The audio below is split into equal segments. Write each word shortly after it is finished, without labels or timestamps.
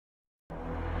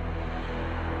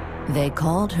They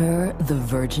called her the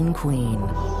Virgin Queen,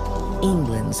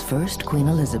 England's first Queen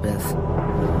Elizabeth.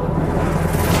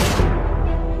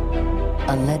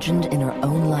 A legend in her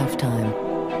own lifetime.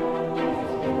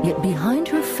 Yet behind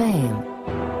her fame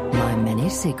lie many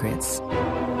secrets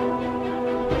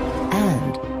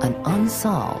and an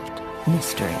unsolved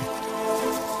mystery.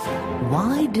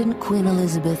 Why didn't Queen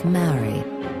Elizabeth marry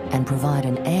and provide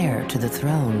an heir to the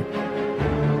throne?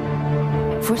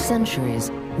 For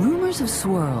centuries, rumors have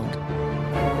swirled.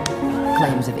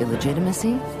 Claims of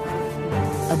illegitimacy,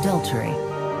 adultery,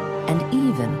 and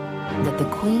even that the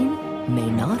Queen may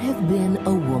not have been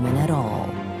a woman at all,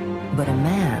 but a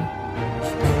man,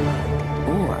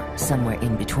 or somewhere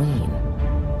in between.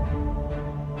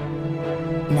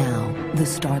 Now, the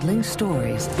startling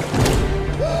stories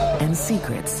and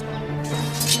secrets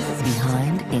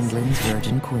behind England's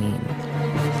Virgin Queen.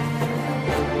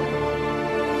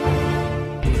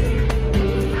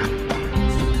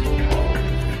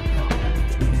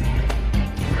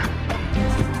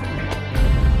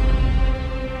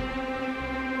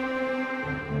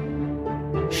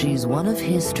 She's one of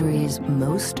history's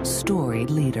most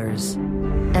storied leaders,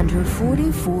 and her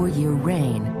 44-year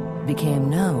reign became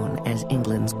known as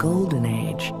England's Golden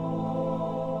Age.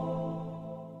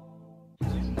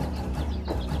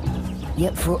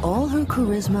 Yet for all her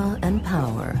charisma and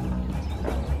power,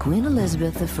 Queen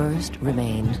Elizabeth I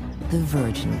remained the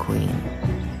Virgin Queen.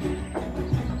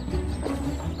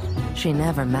 She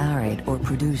never married or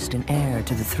produced an heir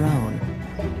to the throne.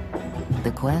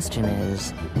 The question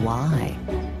is, why?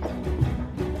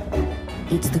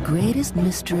 It's the greatest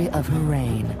mystery of her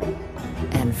reign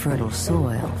and fertile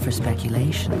soil for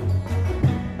speculation.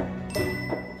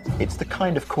 It's the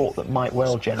kind of court that might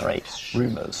well generate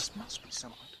rumours.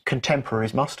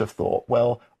 Contemporaries must have thought,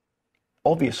 well,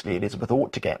 obviously Elizabeth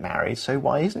ought to get married, so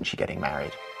why isn't she getting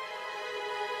married?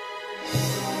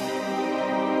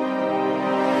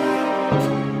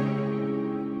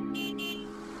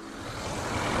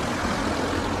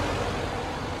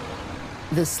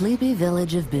 The sleepy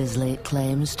village of Bisley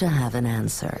claims to have an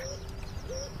answer.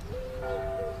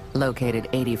 Located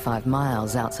 85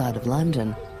 miles outside of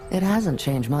London, it hasn't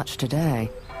changed much today.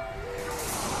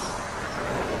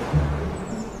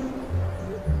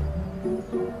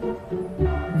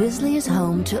 Bisley is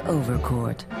home to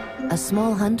Overcourt, a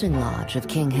small hunting lodge of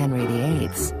King Henry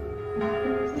VIII's.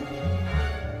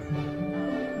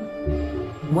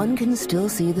 One can still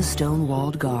see the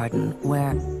stone-walled garden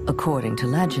where, according to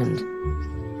legend,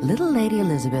 little Lady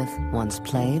Elizabeth once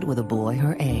played with a boy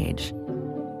her age.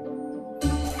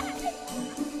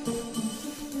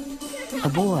 A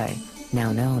boy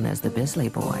now known as the Bisley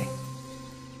Boy.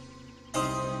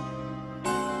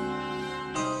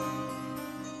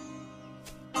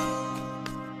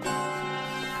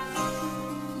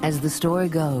 As the story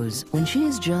goes, when she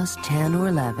is just 10 or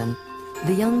 11,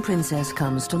 the young princess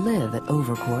comes to live at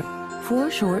Overcourt for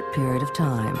a short period of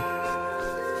time,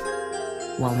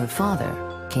 while her father,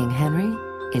 King Henry,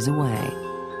 is away.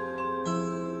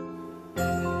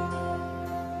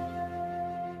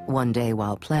 One day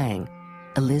while playing,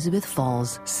 Elizabeth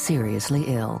falls seriously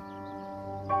ill.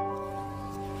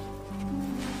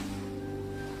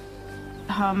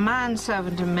 Her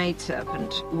manservant and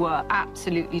maidservant were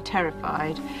absolutely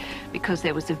terrified because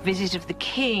there was a visit of the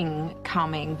king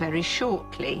coming very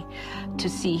shortly to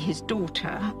see his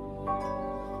daughter.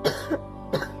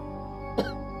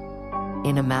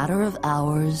 In a matter of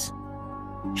hours,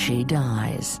 she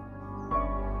dies.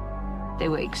 They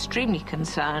were extremely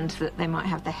concerned that they might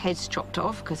have their heads chopped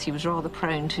off because he was rather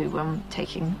prone to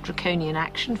taking draconian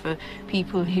action for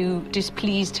people who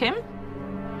displeased him.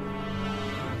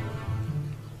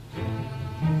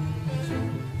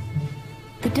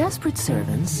 The desperate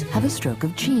servants have a stroke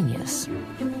of genius.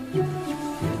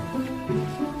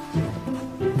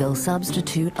 They'll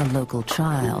substitute a local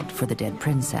child for the dead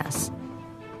princess.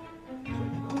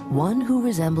 One who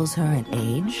resembles her in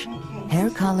age, hair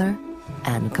color,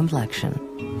 and complexion.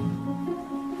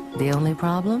 The only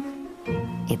problem?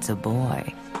 It's a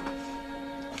boy.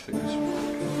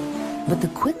 But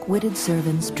the quick-witted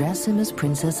servants dress him as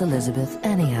Princess Elizabeth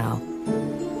anyhow.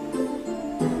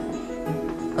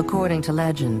 According to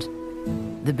legend,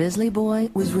 the Bisley Boy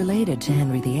was related to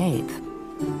Henry VIII,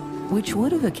 which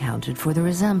would have accounted for the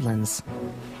resemblance.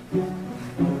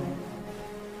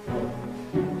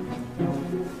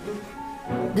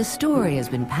 The story has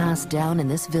been passed down in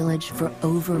this village for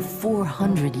over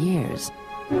 400 years,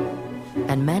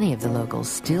 and many of the locals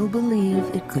still believe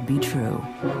it could be true.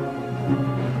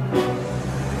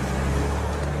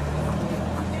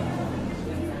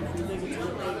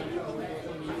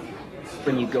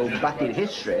 when you go back in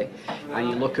history and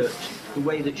you look at the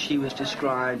way that she was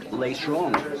described later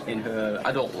on in her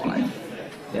adult life,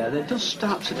 yeah, there does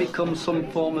start to become some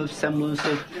form of semblance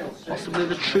of possibly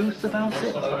the truth about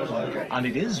it. And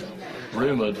it is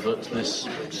rumoured that this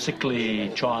sickly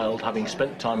child, having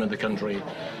spent time in the country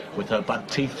with her bad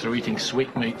teeth through eating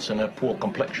sweetmeats and her poor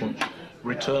complexion,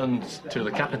 returned to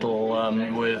the capital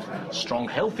with strong,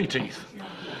 healthy teeth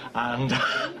and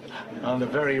and a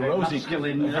very rosy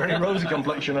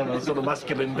complexion and a sort of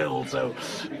masculine build. So,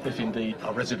 if indeed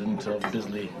a resident of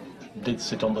Bisley did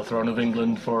sit on the throne of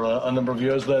England for a number of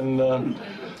years, then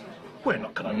we're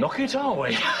not going to knock it, are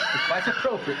we? Quite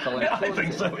appropriate, Colin. Yeah, I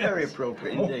think so. Yes. Very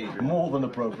appropriate indeed. More than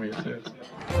appropriate, yes.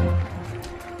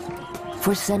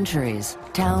 For centuries,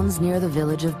 towns near the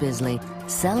village of Bisley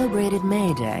celebrated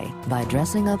May Day by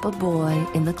dressing up a boy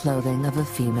in the clothing of a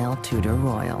female Tudor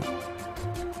royal.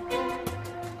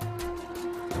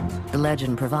 The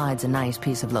legend provides a nice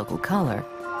piece of local color,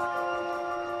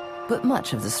 but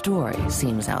much of the story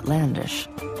seems outlandish.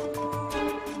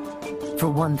 For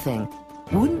one thing,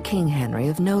 wouldn't King Henry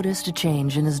have noticed a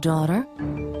change in his daughter?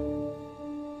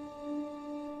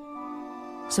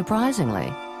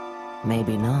 Surprisingly,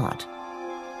 maybe not.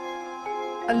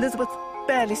 Elizabeth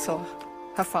barely saw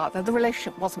her father. The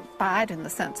relationship wasn't bad in the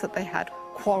sense that they had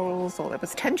quarrels or there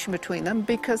was tension between them,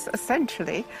 because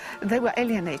essentially they were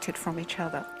alienated from each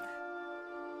other.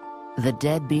 The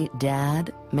deadbeat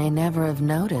dad may never have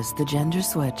noticed the gender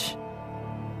switch.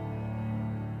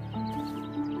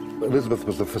 Elizabeth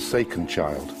was a forsaken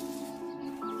child.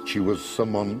 She was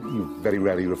someone you very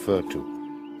rarely referred to.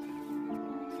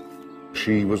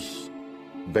 She was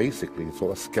basically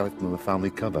sort of a skeleton in the family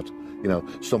cupboard. You know,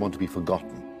 someone to be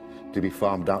forgotten, to be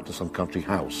farmed out to some country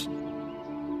house.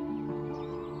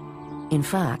 In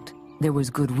fact, there was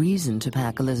good reason to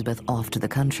pack Elizabeth off to the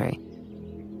country.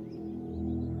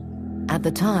 At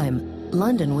the time,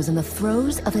 London was in the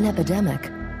throes of an epidemic,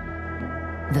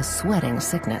 the sweating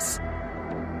sickness.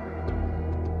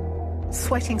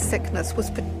 Sweating sickness was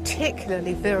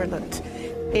particularly virulent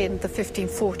in the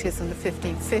 1540s and the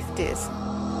 1550s.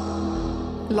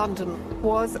 London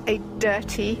was a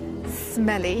dirty,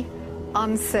 smelly,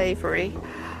 unsavory,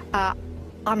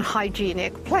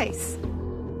 unhygienic place.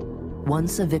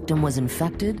 Once a victim was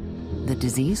infected, the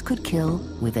disease could kill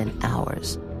within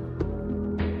hours.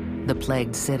 The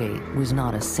plagued city was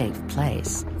not a safe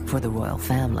place for the royal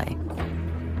family.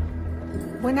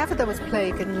 Whenever there was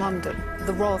plague in London,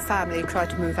 the royal family tried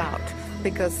to move out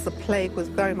because the plague was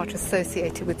very much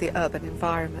associated with the urban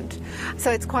environment.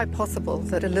 So it's quite possible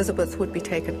that Elizabeth would be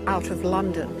taken out of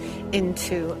London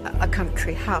into a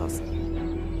country house.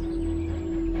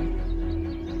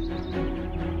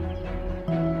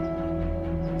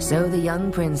 So the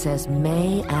young princess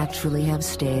may actually have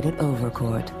stayed at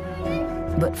Overcourt.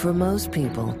 But for most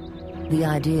people, the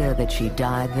idea that she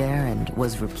died there and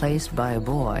was replaced by a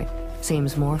boy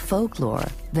seems more folklore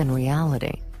than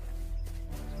reality.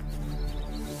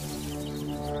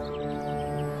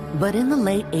 But in the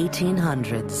late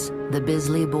 1800s, the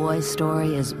Bisley boy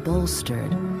story is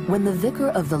bolstered when the vicar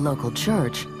of the local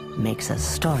church makes a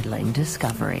startling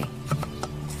discovery.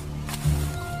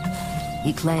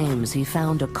 He claims he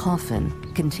found a coffin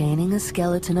containing a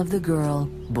skeleton of the girl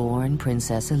born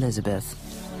Princess Elizabeth.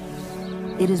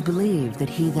 It is believed that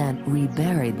he then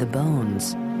reburied the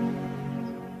bones.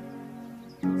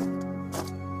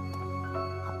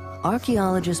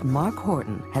 Archaeologist Mark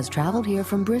Horton has traveled here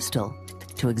from Bristol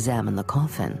to examine the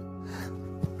coffin.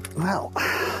 Well,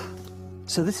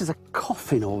 so this is a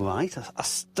coffin, all right, a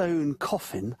stone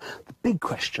coffin. The big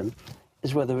question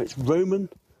is whether it's Roman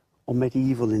or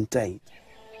medieval in date.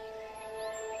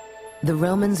 The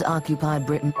Romans occupied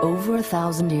Britain over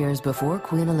 1,000 years before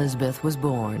Queen Elizabeth was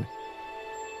born.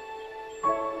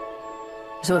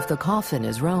 So if the coffin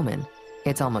is Roman,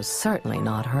 it's almost certainly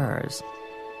not hers.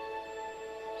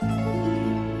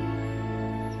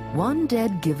 One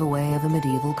dead giveaway of a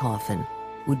medieval coffin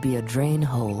would be a drain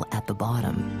hole at the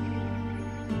bottom.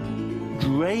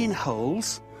 Drain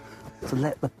holes to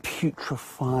let the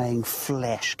putrefying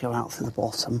flesh go out through the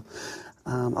bottom.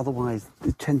 Otherwise,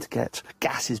 you tend to get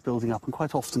gases building up, and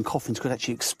quite often coffins could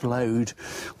actually explode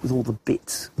with all the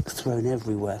bits thrown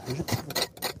everywhere.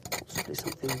 Possibly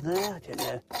something there, I don't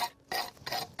know.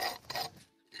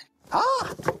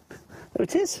 Ah! There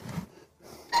it is.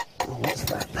 Oh, what's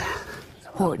that?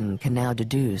 Horton can now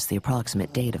deduce the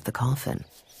approximate date of the coffin.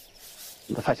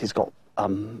 The fact it's got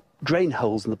drain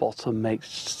holes in the bottom makes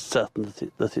certain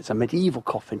that it's a medieval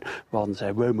coffin rather than, say,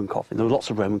 a Roman coffin. There were lots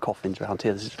of Roman coffins around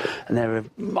here, and they were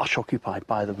much occupied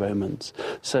by the Romans.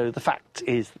 So the fact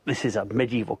is, this is a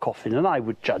medieval coffin, and I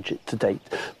would judge it to date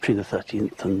between the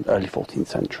 13th and early 14th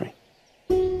century.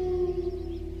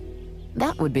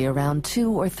 That would be around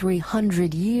 200 or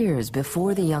 300 years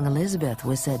before the young Elizabeth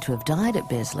was said to have died at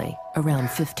Bisley, around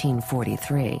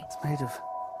 1543. It's made of...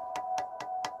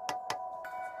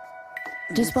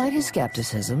 Despite his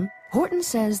skepticism, Horton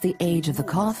says the age of the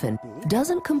coffin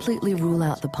doesn't completely rule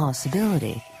out the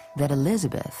possibility that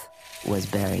Elizabeth was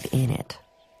buried in it.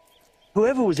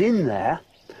 Whoever was in there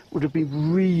would have been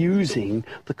reusing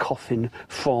the coffin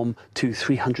from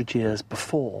 200-300 years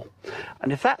before.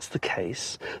 And if that's the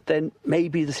case, then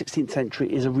maybe the 16th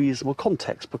century is a reasonable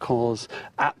context, because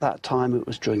at that time it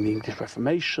was during the English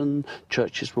Reformation,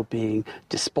 churches were being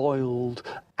despoiled,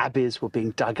 abbeys were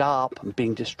being dug up and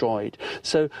being destroyed.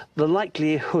 So the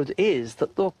likelihood is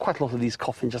that there are quite a lot of these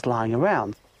coffins just lying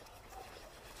around.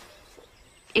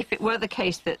 If it were the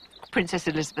case that Princess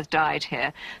Elizabeth died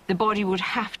here, the body would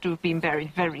have to have been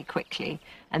buried very quickly,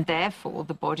 and therefore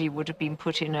the body would have been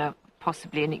put in a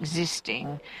possibly an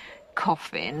existing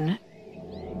coffin.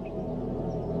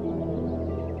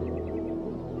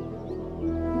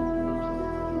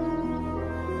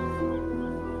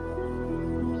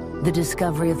 The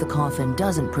discovery of the coffin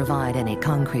doesn't provide any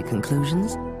concrete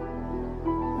conclusions,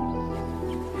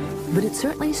 but it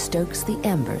certainly stokes the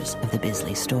embers of the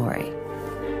Bisley story.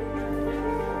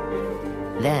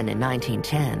 Then, in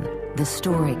 1910, the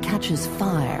story catches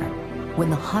fire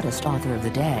when the hottest author of the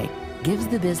day gives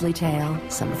the Bisley tale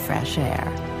some fresh air.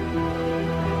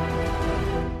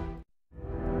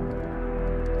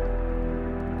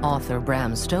 Author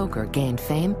Bram Stoker gained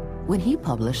fame when he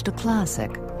published a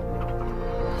classic,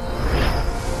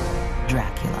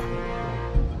 Dracula.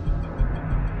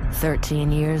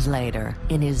 13 years later,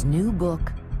 in his new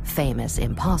book, Famous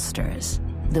Impostors,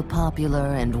 the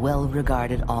popular and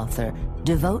well-regarded author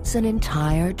devotes an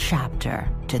entire chapter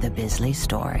to the Bisley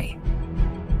story.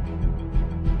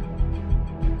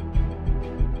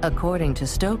 According to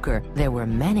Stoker, there were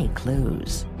many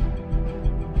clues.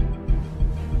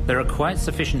 There are quite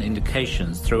sufficient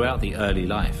indications throughout the early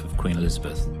life of Queen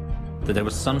Elizabeth that there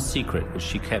was some secret which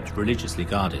she kept religiously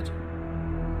guarded.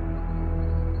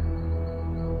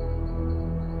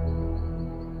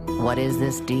 What is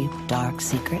this deep, dark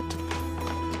secret?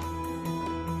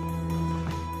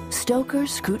 Stoker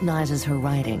scrutinizes her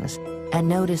writings and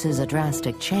notices a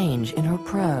drastic change in her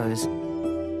prose,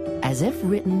 as if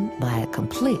written by a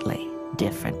completely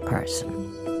different person.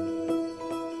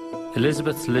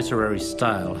 Elizabeth's literary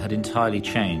style had entirely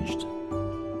changed.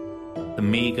 The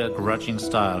meagre, grudging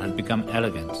style had become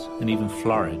elegant and even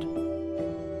florid,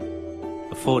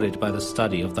 afforded by the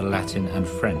study of the Latin and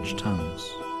French tongues.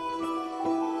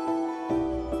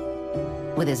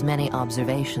 With his many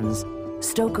observations,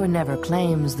 Stoker never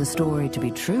claims the story to be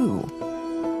true,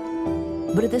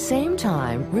 but at the same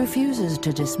time refuses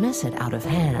to dismiss it out of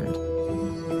hand.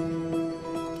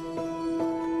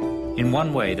 In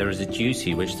one way, there is a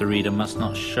duty which the reader must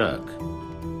not shirk,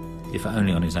 if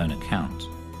only on his own account,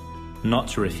 not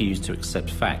to refuse to accept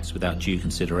facts without due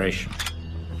consideration.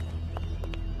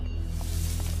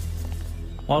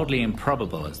 Wildly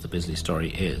improbable as the Bisley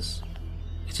story is,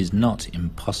 it is not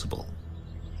impossible.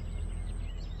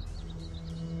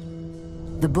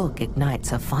 The book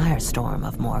ignites a firestorm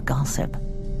of more gossip.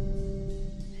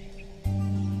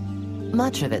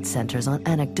 Much of it centers on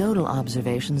anecdotal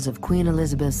observations of Queen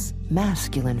Elizabeth's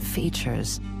masculine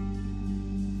features.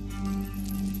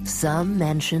 Some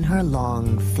mention her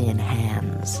long, thin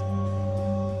hands.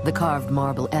 The carved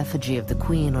marble effigy of the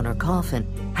Queen on her coffin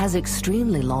has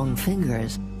extremely long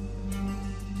fingers,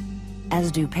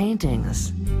 as do paintings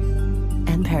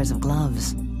and pairs of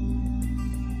gloves.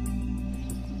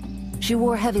 She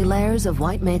wore heavy layers of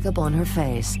white makeup on her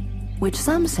face, which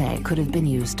some say could have been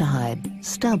used to hide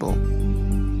stubble.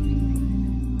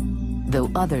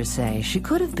 Though others say she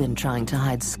could have been trying to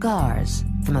hide scars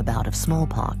from a bout of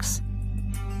smallpox.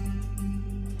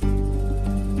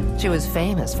 She was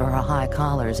famous for her high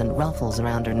collars and ruffles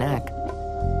around her neck.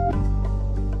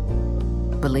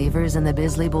 Believers in the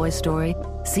Bisley Boy story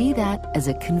see that as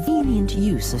a convenient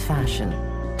use of fashion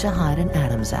to hide an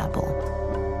Adam's apple.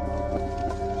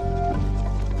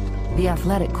 The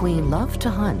athletic queen loved to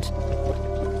hunt,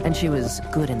 and she was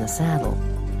good in the saddle,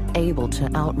 able to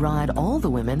outride all the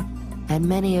women and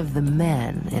many of the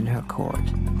men in her court.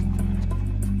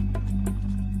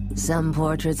 Some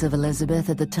portraits of Elizabeth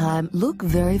at the time look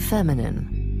very feminine,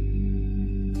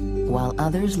 while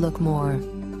others look more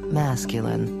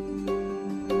masculine.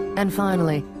 And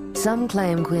finally, Some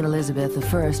claim Queen Elizabeth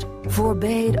I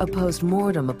forbade a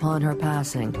post-mortem upon her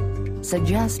passing,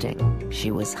 suggesting she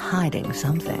was hiding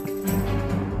something.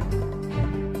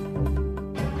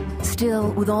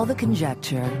 Still, with all the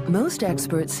conjecture, most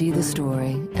experts see the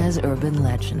story as urban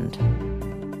legend.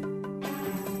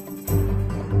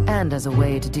 And as a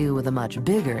way to deal with a much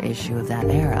bigger issue of that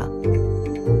era.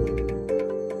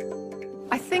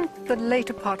 I think the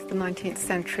later part of the 19th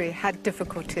century had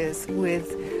difficulties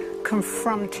with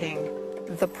confronting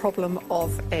the problem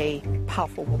of a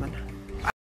powerful woman.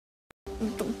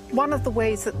 One of the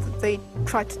ways that they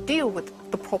tried to deal with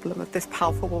the problem of this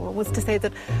powerful woman was to say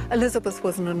that Elizabeth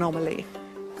was an anomaly.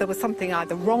 There was something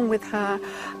either wrong with her,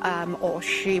 or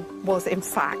she was, in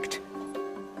fact,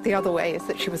 the other way is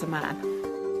that she was a man.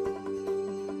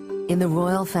 In the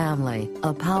royal family,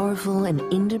 a powerful and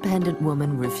independent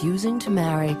woman refusing to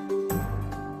marry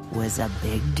was a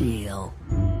big deal.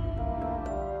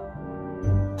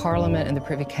 Parliament and the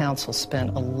Privy Council spent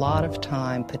a lot of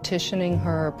time petitioning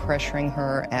her, pressuring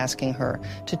her, asking her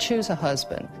to choose a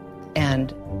husband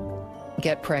and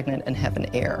get pregnant and have an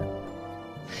heir.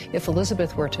 If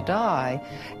Elizabeth were to die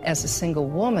as a single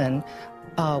woman,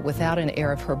 without an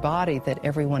heir of her body that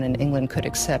everyone in England could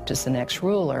accept as the next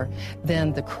ruler,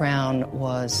 then the crown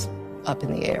was up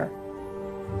in the air.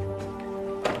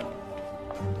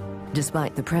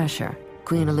 Despite the pressure,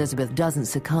 Queen Elizabeth doesn't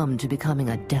succumb to becoming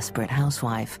a desperate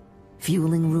housewife,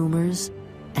 fueling rumors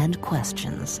and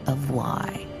questions of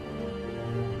why.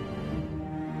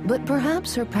 But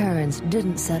perhaps her parents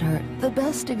didn't set her the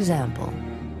best example.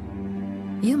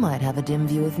 You might have a dim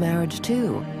view of marriage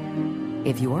too,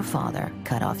 if your father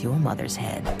cut off your mother's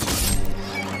head.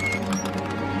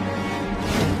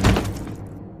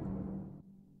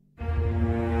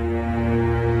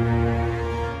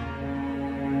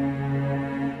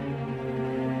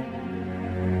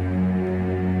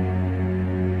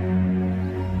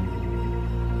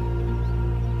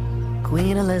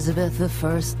 Queen Elizabeth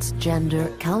I's gender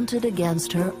counted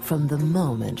against her from the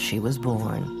moment she was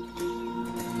born.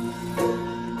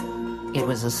 It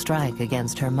was a strike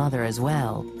against her mother as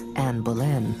well, Anne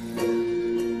Boleyn.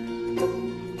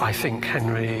 I think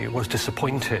Henry was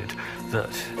disappointed that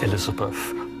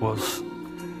Elizabeth was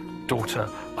daughter.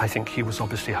 I think he was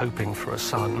obviously hoping for a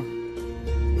son.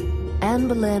 Anne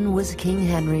Boleyn was King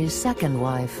Henry's second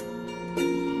wife.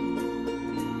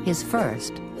 His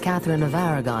first, Catherine of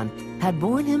Aragon, had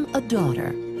borne him a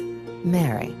daughter,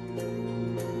 Mary.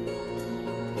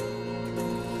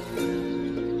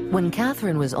 When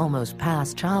Catherine was almost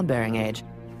past childbearing age,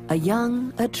 a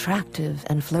young, attractive,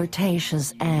 and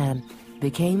flirtatious Anne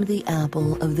became the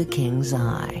apple of the king's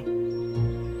eye.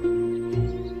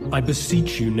 I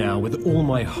beseech you now with all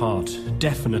my heart,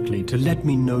 definitely, to let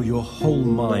me know your whole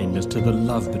mind as to the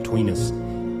love between us.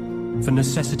 For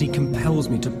necessity compels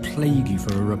me to plague you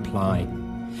for a reply,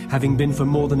 having been for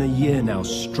more than a year now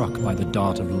struck by the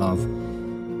dart of love,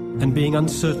 and being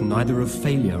uncertain either of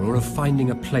failure or of finding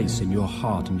a place in your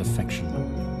heart and affection.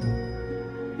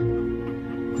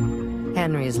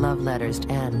 Henry's love letters to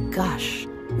Anne gush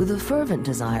with a fervent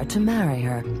desire to marry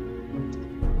her.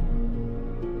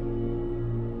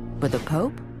 But the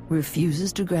Pope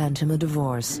refuses to grant him a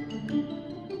divorce.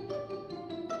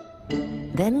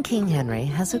 Then King Henry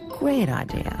has a great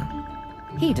idea.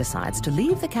 He decides to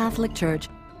leave the Catholic Church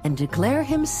and declare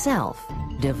himself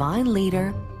divine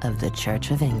leader of the Church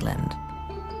of England.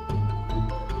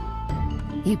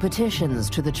 He petitions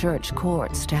to the church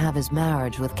courts to have his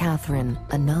marriage with Catherine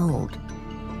annulled.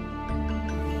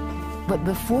 But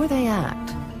before they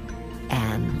act,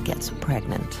 Anne gets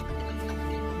pregnant.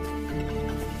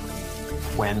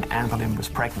 When Anne Boleyn was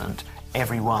pregnant,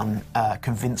 everyone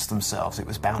convinced themselves it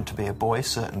was bound to be a boy.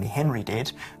 Certainly Henry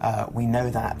did. We know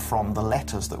that from the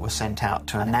letters that were sent out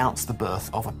to announce the birth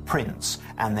of a prince,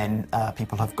 and then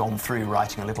people have gone through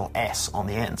writing a little S on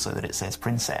the end so that it says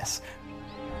princess.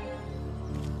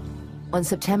 On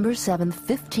September 7th,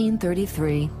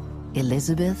 1533,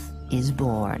 Elizabeth is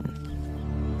born.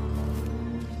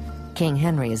 King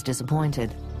Henry is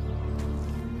disappointed.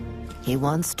 He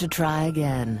wants to try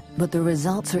again, but the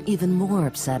results are even more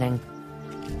upsetting.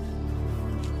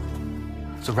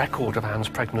 The record of Anne's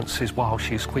pregnancies while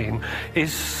she's queen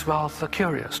is rather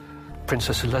curious.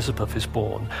 Princess Elizabeth is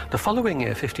born. The following year,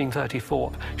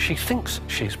 1534, she thinks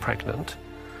she's pregnant,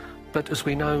 but as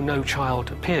we know, no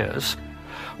child appears.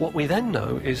 What we then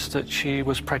know is that she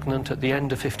was pregnant at the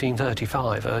end of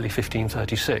 1535, early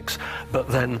 1536, but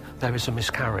then there is a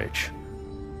miscarriage.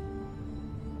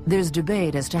 There's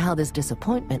debate as to how this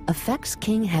disappointment affects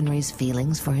King Henry's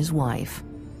feelings for his wife.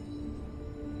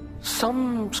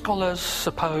 Some scholars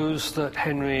suppose that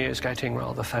Henry is getting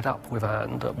rather fed up with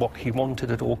Anne, that what he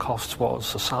wanted at all costs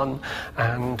was a son,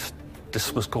 and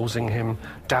this was causing him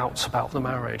doubts about the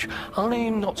marriage.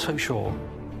 I'm not so sure.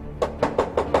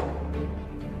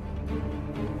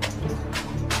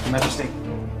 Your Majesty.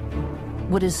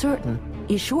 What is certain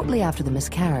is shortly after the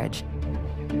miscarriage,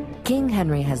 King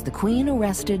Henry has the Queen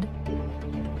arrested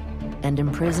and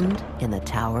imprisoned in the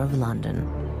Tower of London.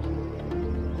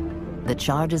 The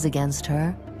charges against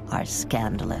her are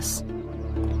scandalous.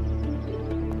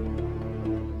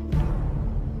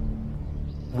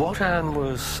 What Anne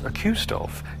was accused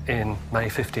of in May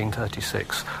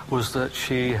 1536 was that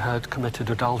she had committed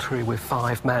adultery with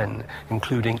 5 men,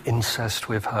 including incest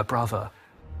with her brother.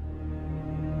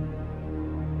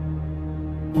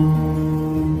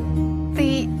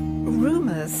 The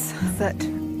rumours that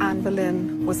Anne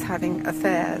Boleyn was having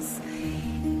affairs,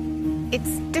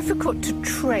 it's difficult to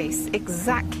trace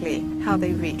exactly how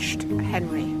they reached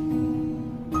Henry.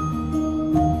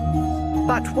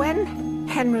 But when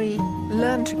Henry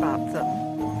learnt about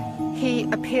them, he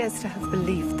appears to have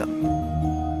believed them.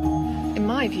 In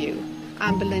my view,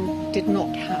 Anne Boleyn did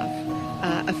not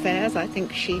have affairs. I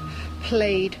think she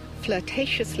played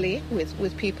flirtatiously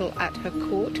with people at her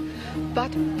court,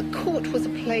 but the court was a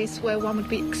place where one would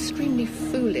be extremely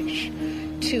foolish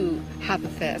to have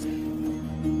affairs.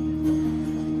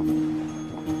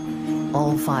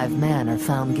 All 5 men are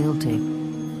found guilty.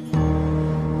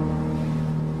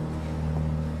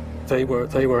 They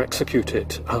were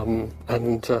executed,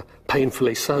 and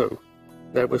painfully so.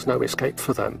 There was no escape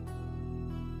for them.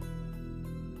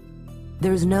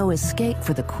 There's no escape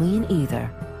for the Queen either.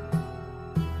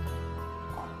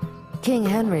 King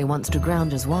Henry wants to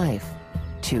ground his wife,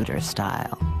 Tudor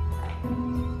style.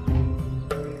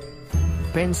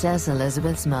 Princess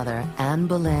Elizabeth's mother, Anne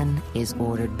Boleyn, is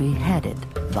ordered beheaded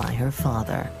by her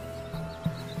father.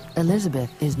 Elizabeth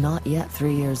is not yet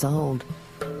 3 years old.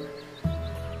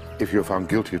 If you're found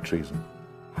guilty of treason,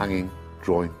 hanging,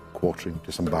 drawing, quartering,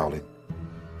 disemboweling,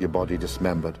 your body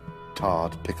dismembered,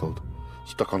 tarred, pickled,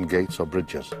 stuck on gates or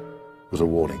bridges, was a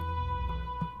warning.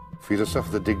 For you to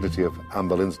suffer the dignity of Anne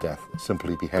Boleyn's death,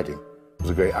 simply beheading, was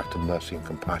a great act of mercy and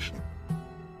compassion.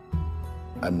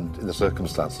 And in the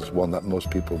circumstances, one that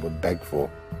most people would beg for.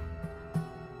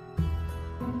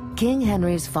 King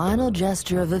Henry's final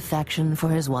gesture of affection for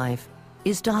his wife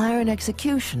is to hire an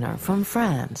executioner from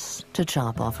France to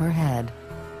chop off her head.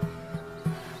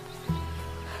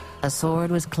 A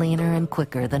sword was cleaner and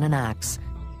quicker than an axe,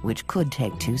 which could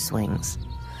take 2 swings.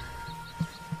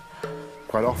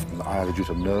 Quite often, either due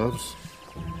to nerves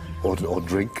or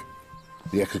drink,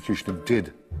 the executioner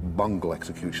did bungle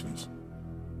executions.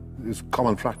 It was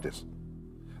common practice.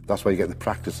 That's why you get the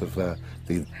practice of the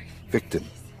victim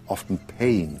often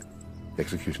paying the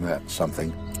executioner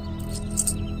something.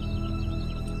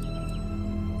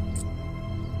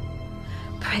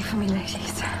 Pray for me,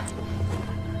 ladies.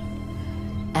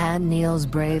 Anne kneels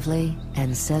bravely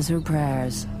and says her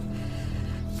prayers.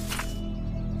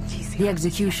 The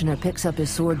executioner picks up his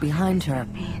sword behind her.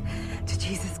 To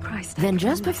Jesus Christ. Then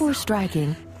just before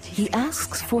striking, he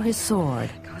asks for his sword,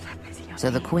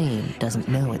 so the Queen doesn't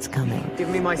know it's coming. Give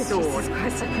me my sword.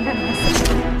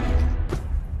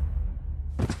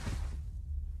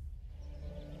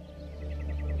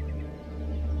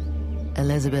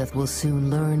 Elizabeth will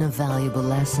soon learn a valuable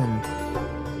lesson.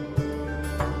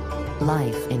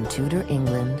 Life in Tudor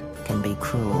England can be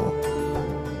cruel.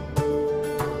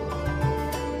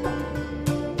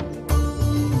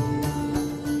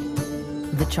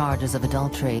 The charges of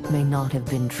adultery may not have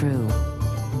been true,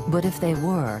 but if they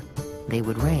were, they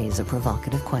would raise a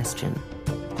provocative question.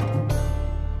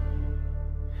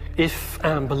 If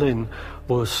Anne Boleyn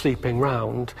was sleeping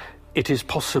round, it is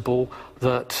possible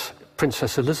that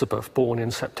Princess Elizabeth, born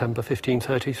in September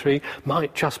 1533,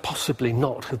 might just possibly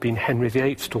not have been Henry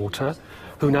VIII's daughter.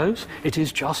 Who knows? It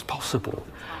is just possible.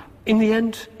 In the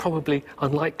end, probably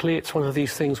unlikely. It's one of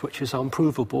these things which is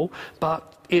unprovable,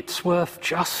 but it's worth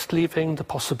just leaving the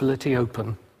possibility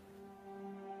open.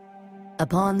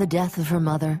 Upon the death of her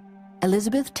mother,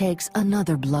 Elizabeth takes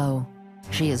another blow.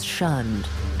 She is shunned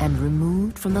and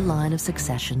removed from the line of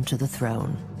succession to the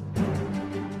throne.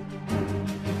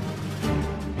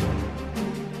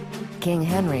 King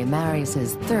Henry marries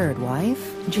his 3rd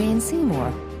wife, Jane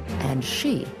Seymour, and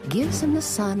she gives him the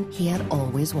son he had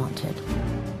always wanted,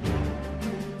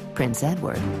 Prince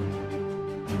Edward.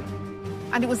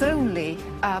 And it was only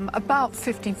about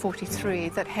 1543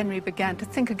 that Henry began to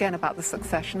think again about the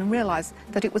succession and realised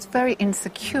that it was very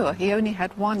insecure. He only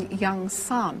had one young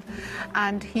son,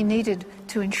 and he needed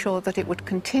to ensure that it would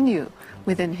continue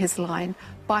within his line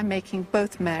by making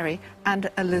both Mary and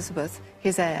Elizabeth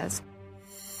his heirs.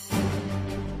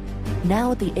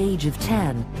 Now at the age of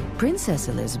 10, Princess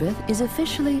Elizabeth is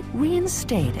officially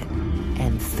reinstated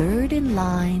and third in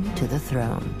line to the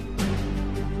throne.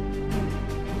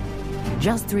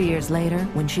 Just 3 years later,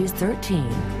 when she's 13,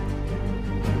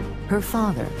 her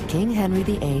father, King Henry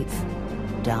VIII,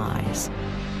 dies.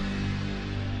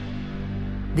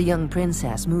 The young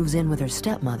princess moves in with her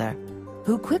stepmother,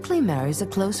 who quickly marries a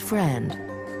close friend,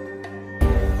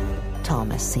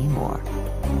 Thomas Seymour.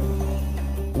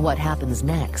 What happens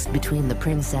next between the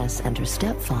princess and her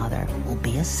stepfather will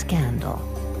be a scandal.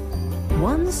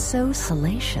 One so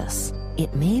salacious,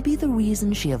 it may be the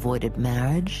reason she avoided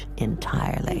marriage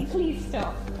entirely. Please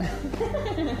stop.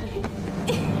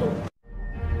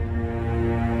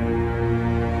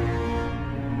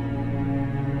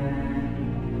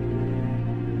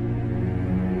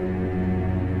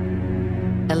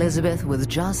 Elizabeth was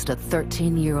just a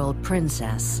 13-year-old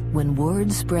princess when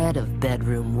word spread of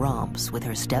bedroom romps with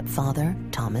her stepfather,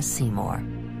 Thomas Seymour.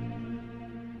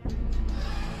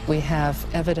 We have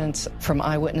evidence from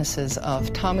eyewitnesses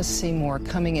of Thomas Seymour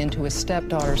coming into his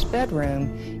stepdaughter's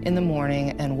bedroom in the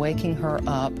morning and waking her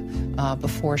up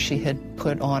before she had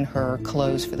put on her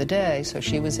clothes for the day. So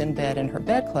she was in bed in her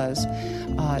bedclothes,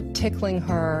 tickling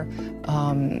her,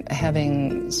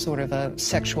 having sort of a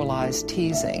sexualized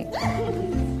teasing.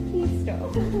 Please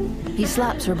stop. He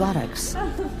slaps her buttocks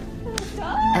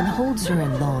and holds her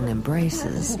in long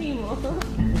embraces.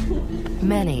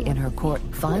 Many in her court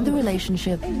find the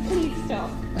relationship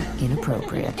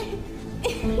inappropriate.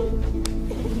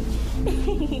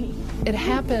 It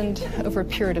happened over a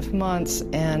period of months,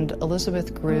 and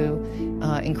Elizabeth grew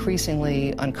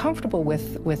increasingly uncomfortable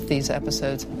with these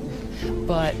episodes.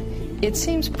 But it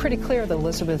seems pretty clear that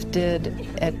Elizabeth did,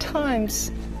 at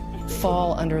times,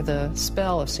 fall under the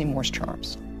spell of Seymour's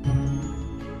charms.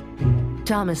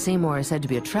 Thomas Seymour is said to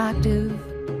be attractive,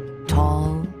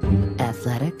 tall,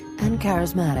 athletic, and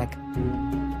charismatic.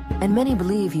 And many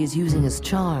believe he is using his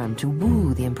charm to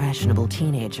woo the impressionable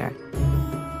teenager,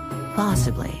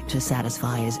 possibly to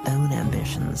satisfy his own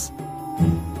ambitions.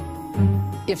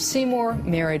 If Seymour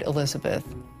married Elizabeth,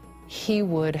 he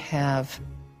would have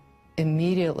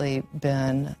immediately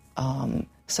been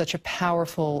such a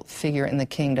powerful figure in the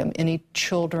kingdom. Any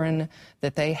children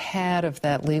that they had of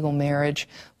that legal marriage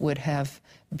would have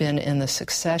been in the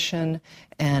succession,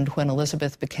 and when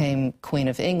Elizabeth became Queen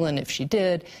of England, if she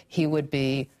did, he would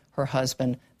be her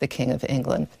husband, the King of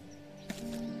England.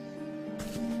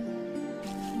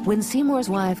 When Seymour's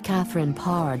wife, Catherine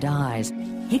Parr, dies,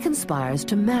 he conspires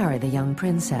to marry the young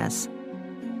princess.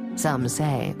 Some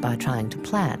say by trying to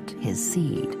plant his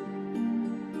seed.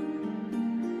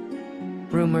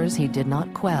 Rumors he did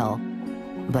not quell,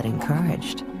 but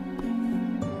encouraged.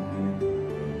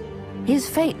 His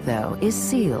fate, though, is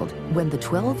sealed when the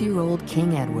 12-year-old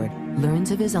King Edward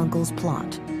learns of his uncle's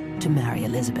plot to marry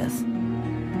Elizabeth.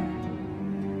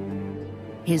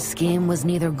 His scheme was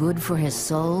neither good for his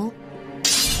soul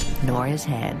nor his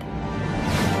head.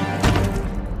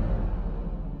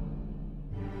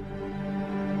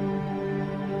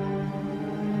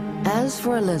 As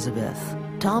for Elizabeth,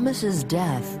 Thomas's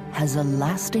death has a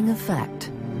lasting effect,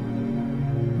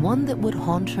 one that would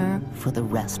haunt her for the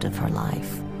rest of her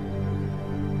life.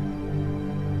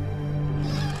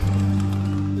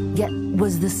 Yet,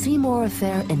 was the Seymour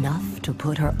affair enough to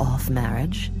put her off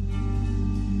marriage?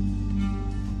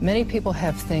 Many people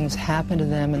have things happen to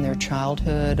them in their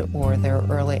childhood or their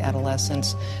early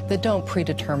adolescence that don't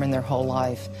predetermine their whole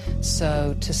life.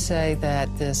 So to say that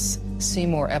this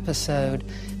Seymour episode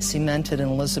cemented in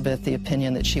Elizabeth the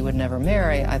opinion that she would never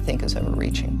marry, I think is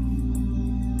overreaching.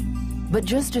 But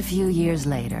just a few years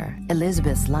later,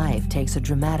 Elizabeth's life takes a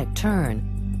dramatic turn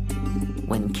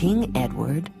when King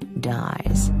Edward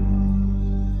dies.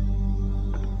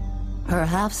 Her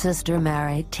half-sister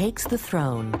Mary takes the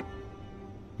throne,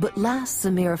 but lasts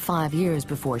a mere 5 years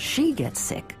before she gets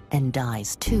sick and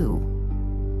dies too.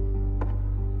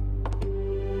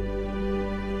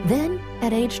 Then,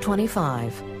 at age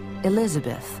 25,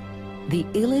 Elizabeth, the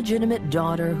illegitimate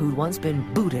daughter who'd once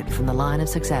been booted from the line of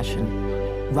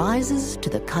succession, rises to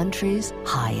the country's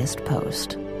highest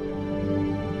post,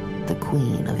 the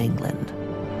Queen of England.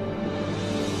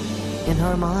 In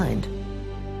her mind,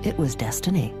 it was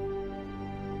destiny.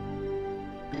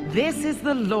 This is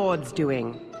the Lord's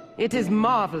doing. It is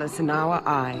marvelous in our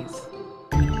eyes.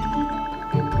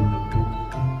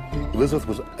 Elizabeth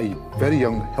was a very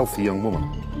young, healthy young woman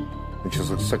when she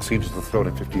succeeded to the throne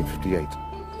in 1558.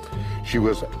 She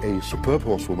was a superb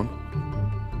horsewoman,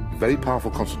 very powerful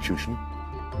constitution,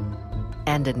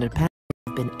 and in have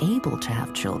been able to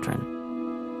have children.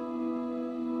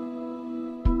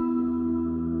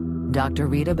 Dr.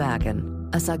 Rita Backen,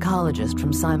 a psychologist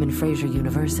from Simon Fraser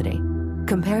University,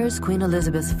 compares Queen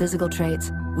Elizabeth's physical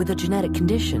traits with a genetic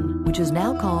condition which is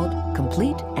now called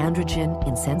complete androgen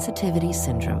insensitivity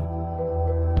syndrome.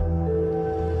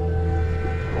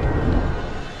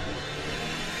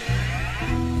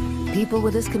 People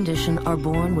with this condition are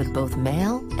born with both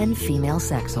male and female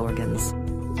sex organs.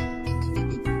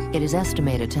 It is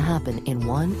estimated to happen in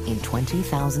 1 in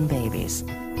 20,000 babies.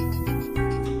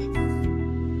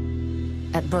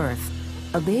 At birth,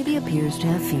 a baby appears to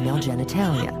have female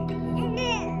genitalia.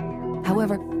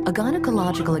 However, a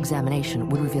gynecological examination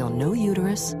would reveal no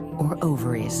uterus or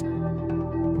ovaries,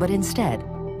 but instead,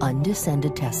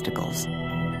 undescended testicles.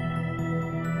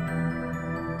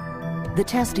 The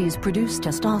testes produce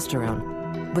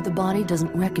testosterone, but the body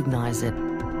doesn't recognize it,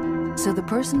 so the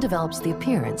person develops the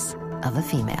appearance of a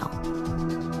female.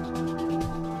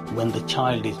 When the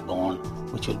child is born,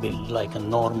 which will be like a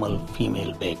normal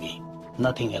female baby,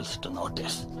 nothing else to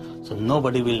notice. So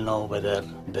nobody will know whether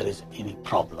there is any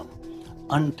problem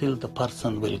until the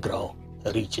person will grow,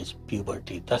 reaches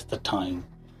puberty. That's the time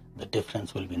the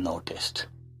difference will be noticed.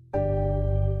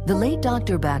 The late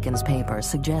Dr. Backen's paper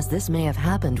suggests this may have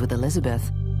happened with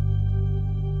Elizabeth.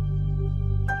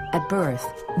 At birth,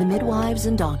 the midwives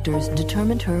and doctors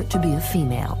determined her to be a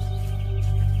female.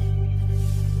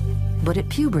 But at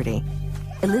puberty,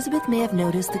 Elizabeth may have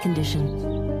noticed the condition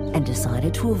and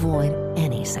decided to avoid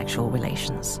any sexual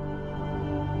relations.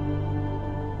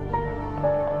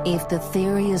 If the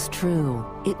theory is true,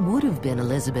 it would have been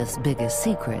Elizabeth's biggest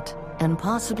secret and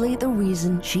possibly the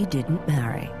reason she didn't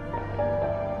marry.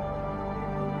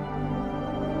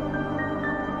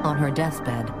 On her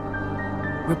deathbed,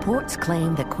 reports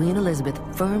claim that Queen Elizabeth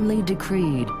firmly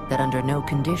decreed that under no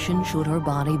condition should her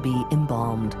body be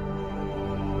embalmed.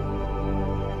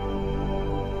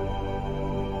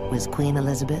 Was Queen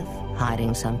Elizabeth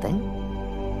hiding something?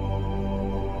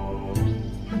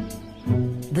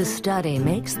 The study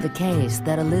makes the case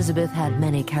that Elizabeth had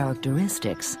many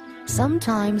characteristics,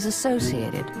 sometimes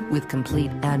associated with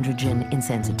complete androgen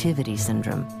insensitivity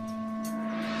syndrome,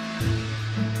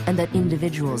 and that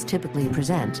individuals typically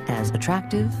present as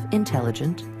attractive,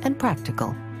 intelligent, and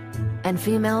practical. And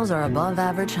females are above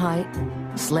average height,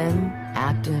 slim,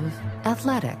 active,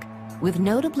 athletic, with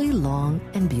notably long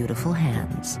and beautiful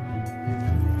hands.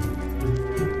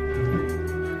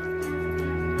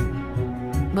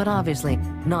 But obviously,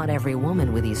 not every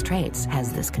woman with these traits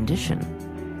has this condition.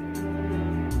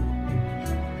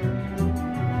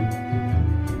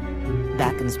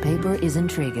 Backen's paper is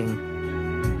intriguing,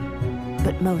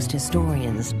 but most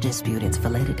historians dispute its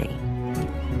validity.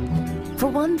 For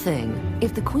one thing,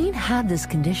 if the Queen had this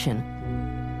condition,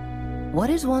 what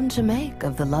is one to make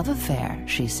of the love affair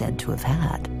she's said to have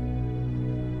had?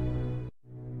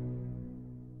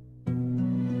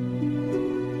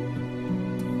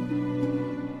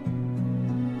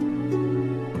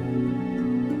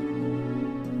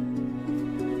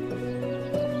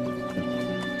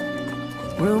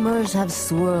 Rumors have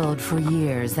swirled for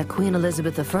years that Queen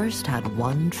Elizabeth I had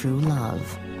one true love.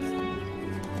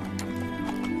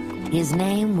 His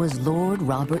name was Lord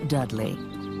Robert Dudley,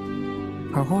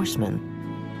 her horseman.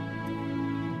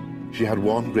 She had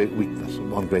one great weakness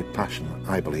and one great passion,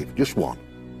 I believe. Just one.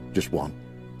 Just one.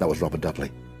 That was Robert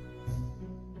Dudley.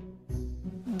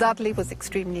 Dudley was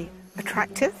extremely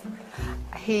attractive.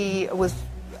 He was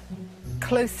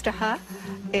close to her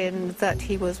in that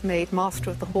he was made master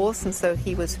of the horse, and so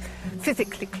he was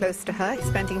physically close to her,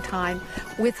 spending time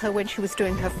with her when she was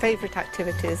doing her favorite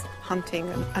activities, hunting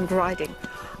and riding.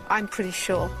 I'm pretty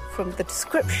sure from the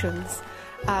descriptions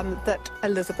that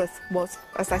Elizabeth was,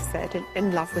 as I said,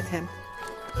 in love with him.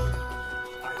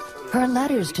 Her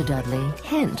letters to Dudley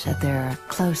hint at their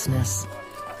closeness.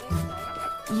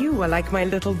 You are like my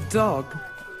little dog.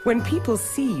 When people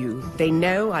see you, they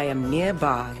know I am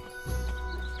nearby.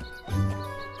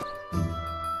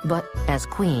 But as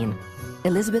Queen,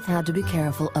 Elizabeth had to be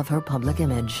careful of her public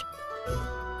image.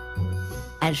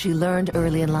 As she learned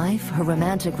early in life, her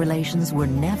romantic relations were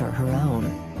never her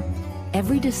own.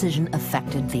 Every decision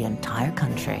affected the entire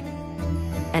country.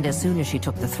 And as soon as she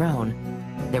took the throne,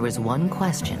 there was one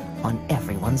question on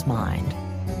everyone's mind.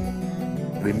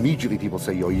 And immediately people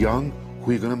say, you're young,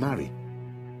 who are you going to marry?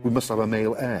 We must have a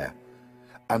male heir.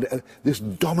 And this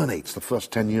dominates the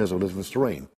first 10 years of Elizabeth's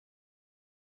reign.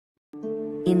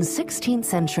 In 16th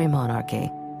century monarchy,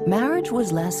 marriage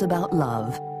was less about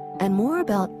love and more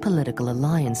about political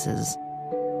alliances.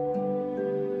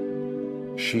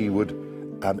 She would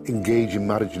engage in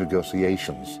marriage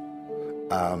negotiations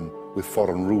with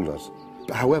foreign rulers.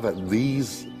 However,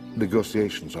 these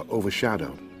negotiations are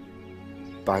overshadowed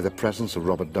by the presence of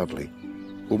Robert Dudley,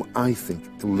 whom I think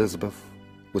Elizabeth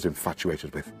was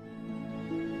infatuated with.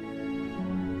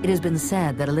 It has been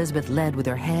said that Elizabeth led with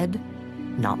her head,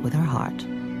 not with her heart.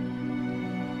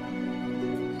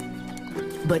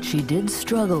 But she did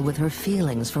struggle with her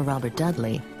feelings for Robert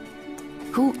Dudley,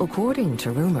 who, according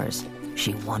to rumors,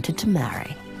 she wanted to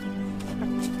marry.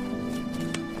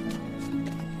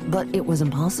 But it was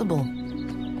impossible.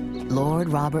 Lord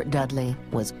Robert Dudley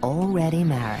was already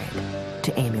married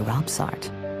to Amy Robsart.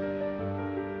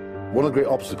 One of the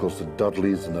great obstacles to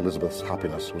Dudley's and Elizabeth's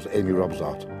happiness was Amy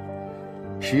Robsart.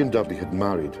 She and Dudley had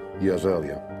married years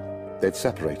earlier. They'd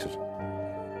separated.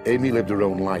 Amy lived her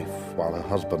own life while her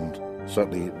husband,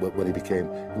 certainly when he became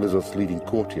Elizabeth's leading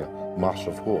courtier, master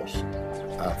of horse,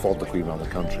 followed the Queen around the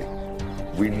country.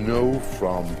 We know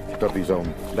from Dudley's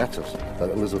own letters that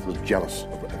Elizabeth was jealous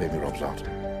of Amy Robsart.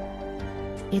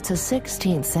 It's a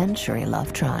 16th century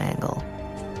love triangle.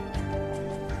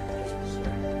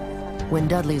 When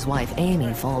Dudley's wife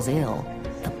Amy falls ill,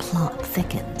 the plot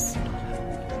thickens.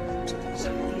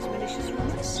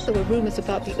 There were rumours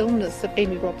about the illness of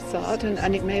Amy Robsart,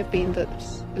 and it may have been that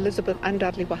Elizabeth and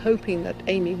Dudley were hoping that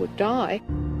Amy would die.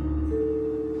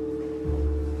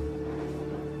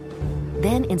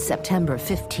 Then in September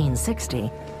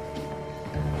 1560,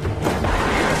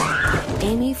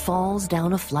 Amy falls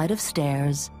down a flight of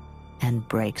stairs and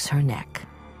breaks her neck.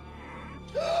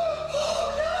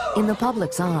 In the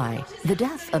public's eye, the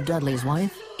death of Dudley's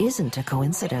wife isn't a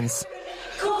coincidence.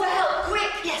 Call for help,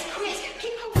 quick! Yes, quick!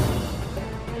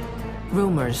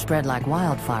 Rumors spread like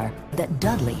wildfire that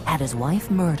Dudley had his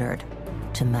wife murdered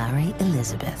to marry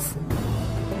Elizabeth.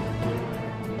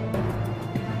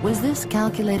 Was this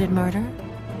calculated murder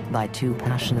by two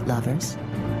passionate lovers?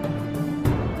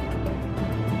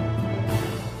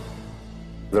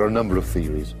 There are a number of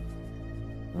theories.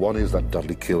 One is that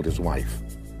Dudley killed his wife.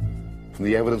 From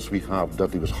the evidence we have,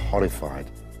 Dudley was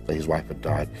horrified that his wife had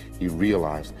died. He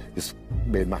realized this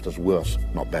made matters worse,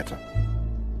 not better.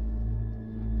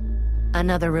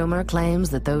 Another rumor claims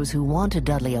that those who wanted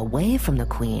Dudley away from the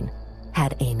Queen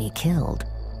had Amy killed.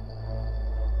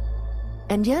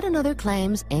 And yet another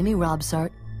claims Amy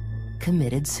Robsart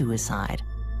committed suicide.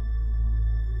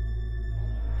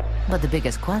 But the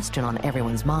biggest question on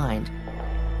everyone's mind: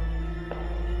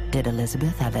 did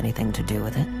Elizabeth have anything to do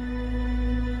with it?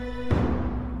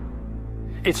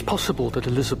 It's possible that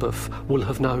Elizabeth will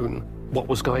have known what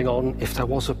was going on if there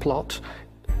was a plot.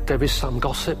 There is some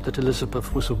gossip that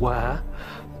Elizabeth was aware,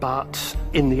 but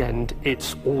in the end,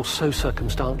 it's all so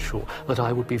circumstantial that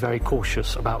I would be very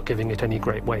cautious about giving it any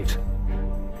great weight.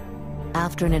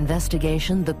 After an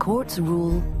investigation, the courts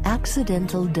rule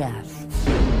accidental death.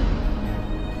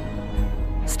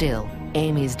 Still,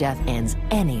 Amy's death ends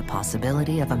any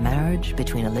possibility of a marriage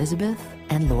between Elizabeth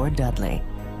and Lord Dudley.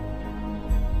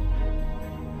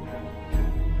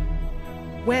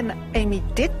 When Amy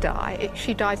did die,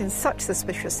 she died in such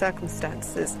suspicious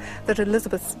circumstances that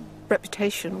Elizabeth's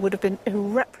reputation would have been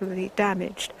irreparably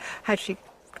damaged had she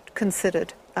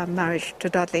considered marriage to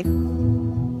Dudley.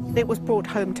 It was brought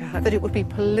home to her that it would be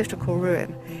political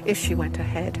ruin if she went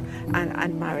ahead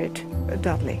and married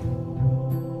Dudley.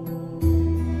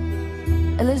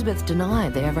 Elizabeth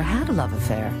denied they ever had a love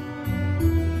affair.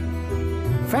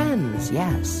 Friends,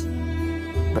 yes.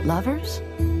 But lovers?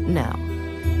 No.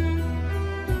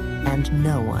 And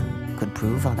no one could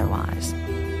prove otherwise.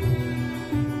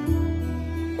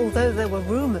 Although there were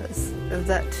rumours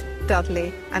that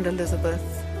Dudley and Elizabeth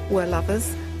were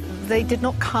lovers, they did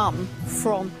not come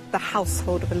from the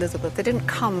household of Elizabeth. They didn't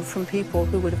come from people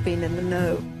who would have been in the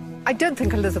know. I don't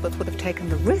think Elizabeth would have taken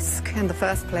the risk in the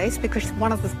first place, because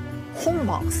one of the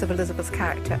hallmarks of Elizabeth's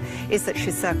character is that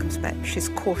she's circumspect, she's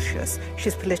cautious,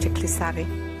 she's politically savvy.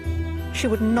 She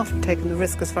would not have taken the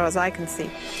risk as far as I can see.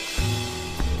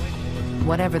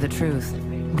 Whatever the truth,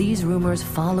 these rumors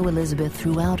follow Elizabeth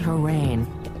throughout her reign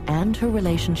and her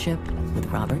relationship with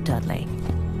Robert Dudley.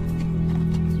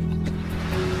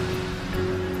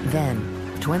 Then,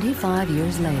 25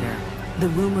 years later, the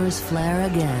rumors flare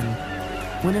again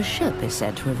when a ship is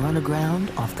said to have run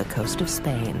aground off the coast of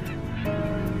Spain.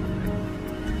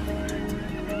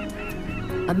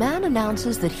 A man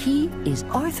announces that he is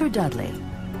Arthur Dudley,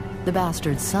 the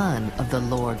bastard son of the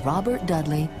Lord Robert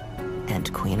Dudley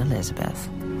and Queen Elizabeth.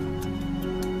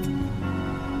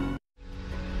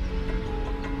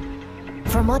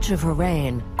 For much of her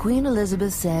reign, Queen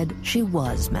Elizabeth said she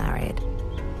was married.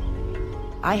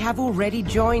 I have already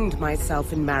joined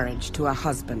myself in marriage to a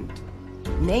husband,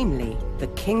 namely the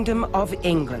Kingdom of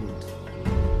England.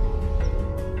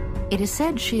 It is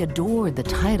said she adored the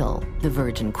title, the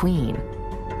Virgin Queen.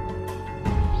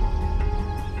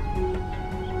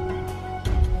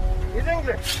 In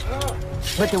English.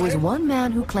 But there was one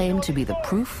man who claimed to be the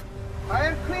proof I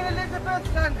am Queen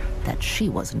Elizabeth and... that she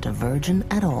wasn't a virgin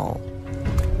at all.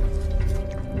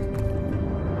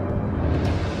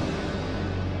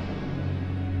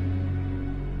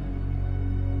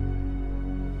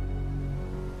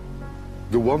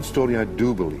 The one story I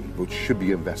do believe which should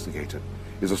be investigated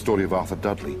is the story of Arthur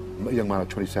Dudley, a young man of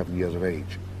 27 years of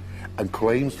age, and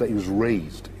claims that he was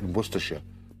raised in Worcestershire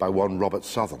by one Robert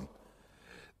Southern.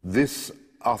 This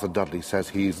Arthur Dudley says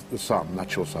he's the son,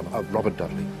 natural son, of Robert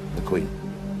Dudley, the Queen,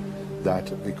 that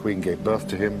the Queen gave birth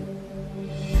to him.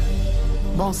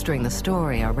 Bolstering the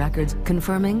story are records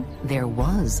confirming there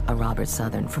was a Robert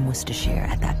Southern from Worcestershire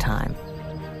at that time.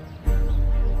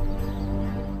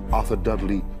 Arthur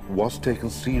Dudley was taken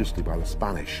seriously by the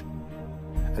Spanish,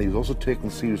 and he was also taken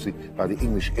seriously by the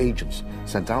English agents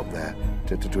sent out there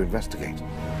to investigate.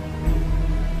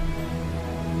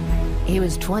 He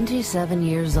was 27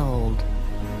 years old,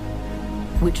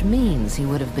 which means he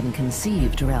would have been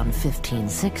conceived around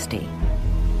 1560.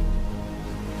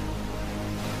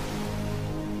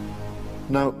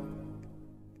 Now,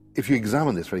 if you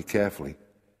examine this very carefully,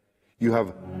 you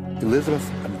have Elizabeth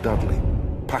and Dudley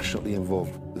passionately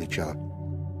involved with each other.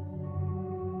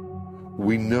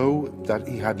 We know that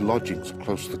he had lodgings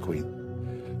close to the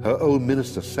Queen. Her own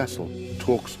minister, Cecil,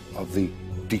 talks of the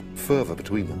deep fervour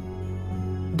between them.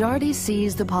 Darty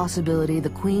sees the possibility the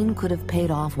Queen could have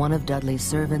paid off one of Dudley's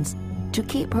servants to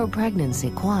keep her pregnancy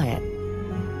quiet.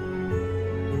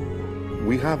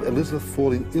 We have Elizabeth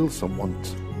falling ill somewhat,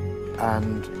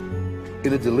 and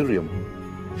in a delirium,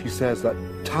 she says that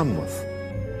Tamworth,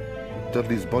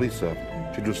 Dudley's body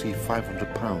servant, should receive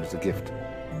 £500 as a gift.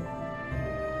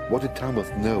 What did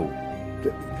Tamworth know?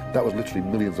 That was literally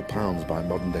millions of pounds by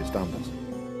modern-day standards.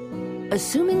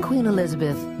 Assuming Queen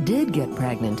Elizabeth did get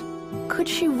pregnant, could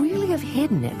she really have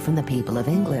hidden it from the people of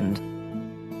England?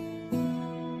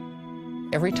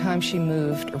 Every time she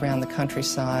moved around the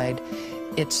countryside,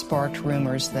 it sparked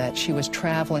rumors that she was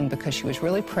traveling because she was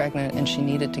really pregnant and she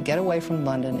needed to get away from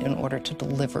London in order to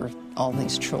deliver all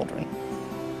these children.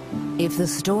 If the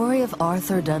story of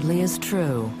Arthur Dudley is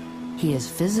true, he is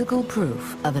physical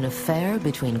proof of an affair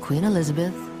between Queen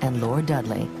Elizabeth and Lord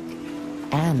Dudley,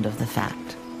 and of the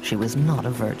fact she was not a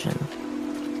virgin.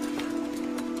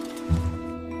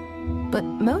 But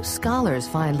most scholars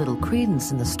find little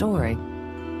credence in the story.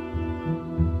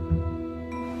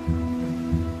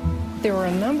 There were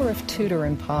a number of Tudor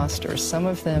imposters, some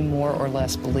of them more or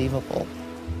less believable.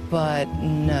 But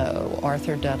no,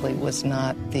 Arthur Dudley was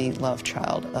not the love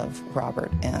child of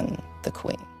Robert and the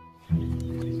Queen.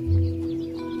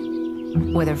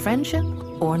 Whether friendship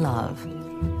or love,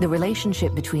 the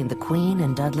relationship between the Queen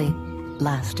and Dudley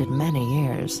lasted many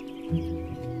years.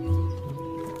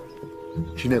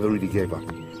 She never really gave up.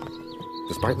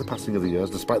 Despite the passing of the years,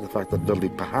 despite the fact that Dudley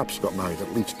perhaps got married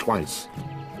at least twice,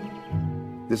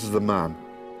 this is the man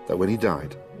that when he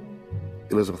died,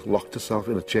 Elizabeth locked herself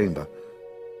in a chamber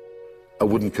and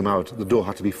wouldn't come out. The door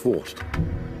had to be forced.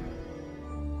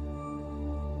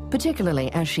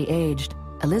 Particularly as she aged,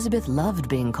 Elizabeth loved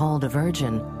being called a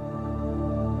virgin.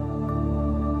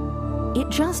 It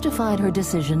justified her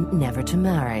decision never to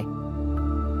marry.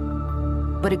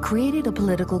 But it created a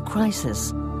political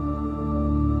crisis.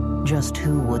 Just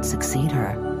who would succeed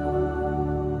her?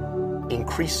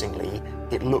 Increasingly,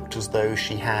 it looked as though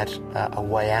she had a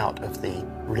way out of the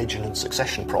religion and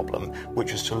succession problem,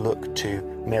 which was to look to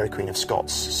Mary Queen of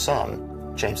Scots'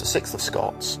 son, James VI of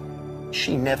Scots.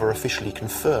 She never officially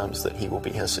confirms that he will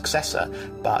be her successor,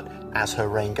 but as her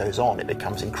reign goes on, it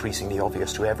becomes increasingly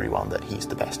obvious to everyone that he's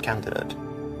the best candidate.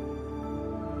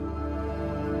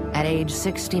 At age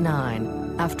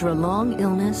 69, after a long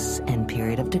illness and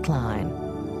period of decline,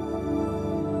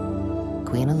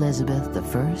 Queen Elizabeth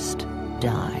I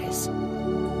dies.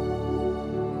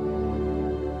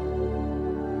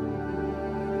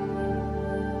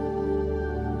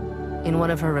 In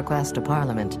one of her requests to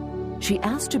Parliament, she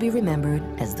asked to be remembered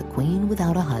as the Queen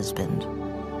without a husband.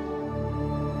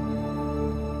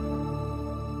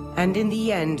 And in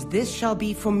the end, this shall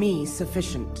be for me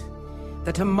sufficient,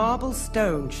 that a marble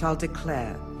stone shall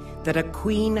declare that a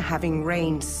queen having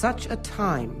reigned such a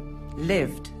time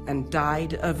lived and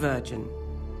died a virgin.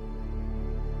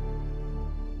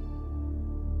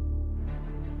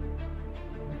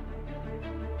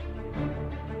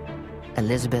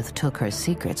 Elizabeth took her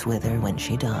secrets with her when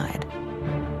she died.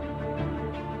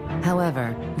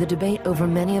 However, the debate over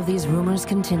many of these rumors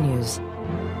continues.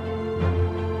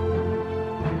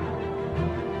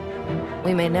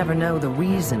 We may never know the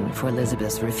reason for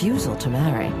Elizabeth's refusal to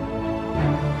marry,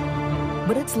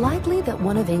 but it's likely that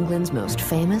one of England's most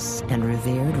famous and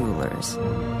revered rulers,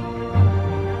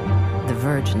 the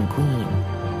Virgin Queen,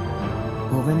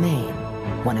 will remain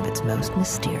one of its most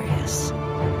mysterious.